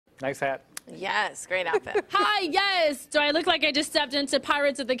Nice hat. Yes, great outfit. Hi, yes. Do I look like I just stepped into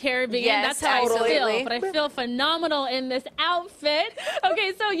Pirates of the Caribbean? Yes, That's how totally. I feel, but I feel phenomenal in this outfit.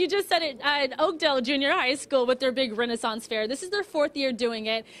 Okay, so you just said it at Oakdale Junior High School with their big Renaissance Fair. This is their 4th year doing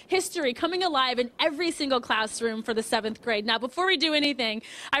it. History coming alive in every single classroom for the 7th grade. Now, before we do anything,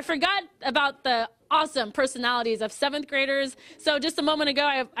 I forgot about the awesome personalities of 7th graders. So just a moment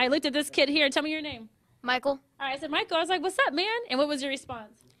ago, I looked at this kid here. Tell me your name. Michael. All right, I said, Michael. I was like, what's up, man? And what was your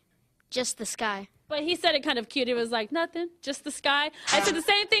response? Just the sky. But he said it kind of cute. He was like, nothing, just the sky. I said the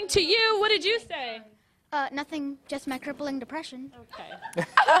same thing to you. What did you say? Nothing, just my crippling depression. Okay.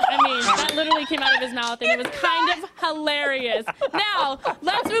 I mean, that literally came out of his mouth, and it was kind of hilarious. Now,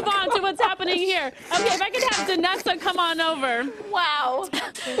 let's move on to what's happening here. Okay, if I could have Danessa come on over. Wow.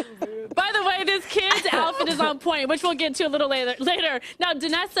 By the way, this kid's outfit is on point, which we'll get to a little later. Now,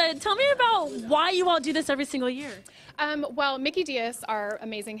 Danessa, tell me about why you all do this every single year. Well, Mickey Diaz, our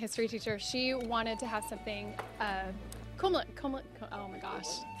amazing history teacher, she wanted to have something, oh my gosh,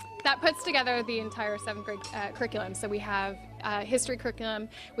 that puts together the entire 7th grade curriculum. So we have history curriculum,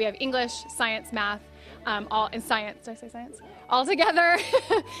 we have English, science, math, all in science. Did I say science? All together.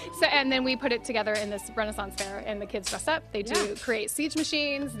 So, and then we put it together in this Renaissance Fair, and the kids dress up. They do create siege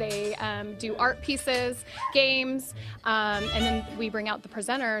machines. They do art pieces, games, and then we bring out the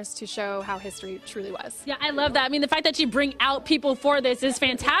presenters to show how history truly was. Yeah, I love that. I mean, the fact that you bring out people for this is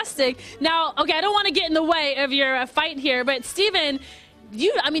fantastic. Now, okay, I don't want to get in the way of your fight here, but Steven,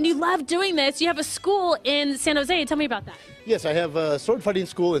 you love doing this. You have a school in San Jose. Tell me about that. Yes, I have a sword fighting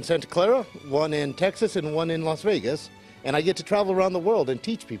school in Santa Clara, one in Texas, and one in Las Vegas. And I get to travel around the world and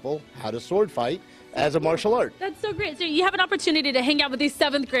teach people how to sword fight as a martial art. That's so great. So you have an opportunity to hang out with these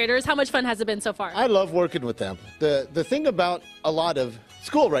 7th graders. How much fun has it been so far? I love working with them. The thing about a lot of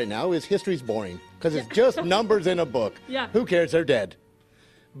school right now is history's boring because it's just numbers in a book. Yeah. Who cares? They're dead.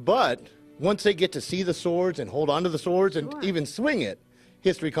 But once they get to see the swords and hold on to the swords and even swing it,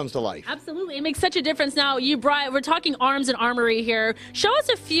 history comes to life. Absolutely. It makes such a difference. Now, we're talking arms and armory here. Show us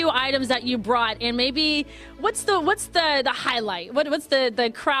a few items that you brought, and maybe what's the highlight? What's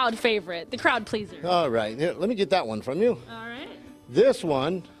the crowd favorite, the crowd pleaser? All right. Here, let me get that one from you. All right. This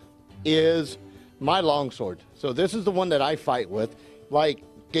one is my longsword. So this is the one that I fight with, like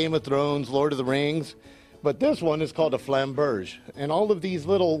Game of Thrones, Lord of the Rings. But this one is called a flamberge. And all of these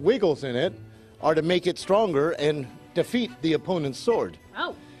little wiggles in it are to make it stronger and defeat the opponent's sword.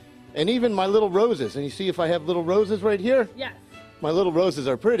 Oh. And even my little roses, and you see if I have little roses right here? Yes. My little roses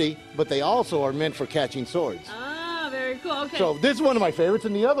are pretty, but they also are meant for catching swords. Ah, very cool. Okay. So this is one of my favorites,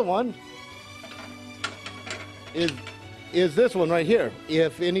 and the other one is this one right here.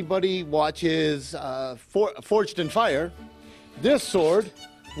 If anybody watches Forged in Fire, this sword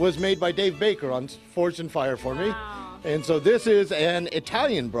was made by Dave Baker on Forged in Fire for me. Wow. And so this is an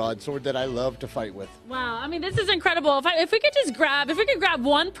Italian broadsword that I love to fight with. Wow, I mean, this is incredible. If we could grab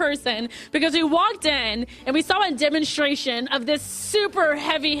one person, because we walked in and we saw a demonstration of this super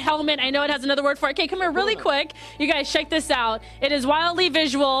heavy helmet. I know it has another word for it. Okay, come here really quick. You guys check this out. It is wildly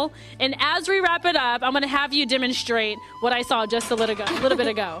visual. And as we wrap it up, I'm going to have you demonstrate what I saw just a little bit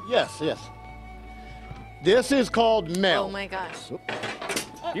ago. Yes, yes. This is called mail. Oh my gosh.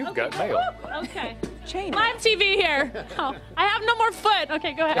 You've got mail. Okay. Chain. Live TV here. Oh, I have no more foot.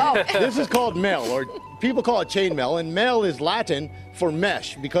 Okay, go ahead. Oh. This is called mail, or people call it chainmail, and mail is Latin for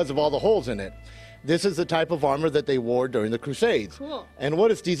mesh because of all the holes in it. This is the type of armor that they wore during the Crusades. Cool. And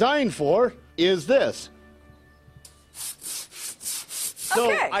what it's designed for is this.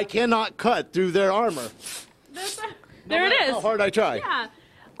 So Okay. I cannot cut through their armor. There it is. How hard I try. Yeah.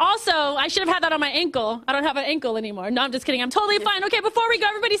 Also, I should have had that on my ankle. I don't have an ankle anymore. No, I'm just kidding. I'm totally fine. Okay, before we go,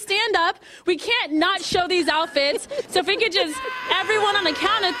 everybody stand up. We can't not show these outfits. So if we could just, everyone on the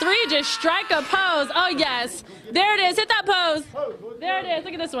count of 3, just strike a pose. Oh, yes. There it is. Hit that pose. There it is.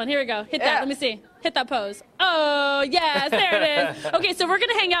 Look at this one. Here we go. Hit that. Let me see. Hit that pose. Oh, yes. There it is. Okay, so we're going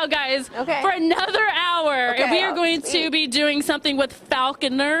to hang out, guys, for another hour. Okay. And we are going to be doing something with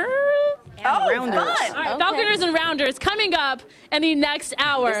falconers. Rounders. All right, falconers and rounders coming up in the next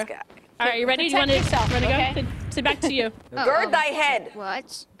hour. All right, you ready? Do you want to go? So back to you. Gird thy head.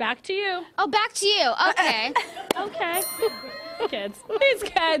 What? Back to you. Oh, back to you. Okay. Okay. Kids. These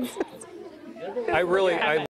kids. I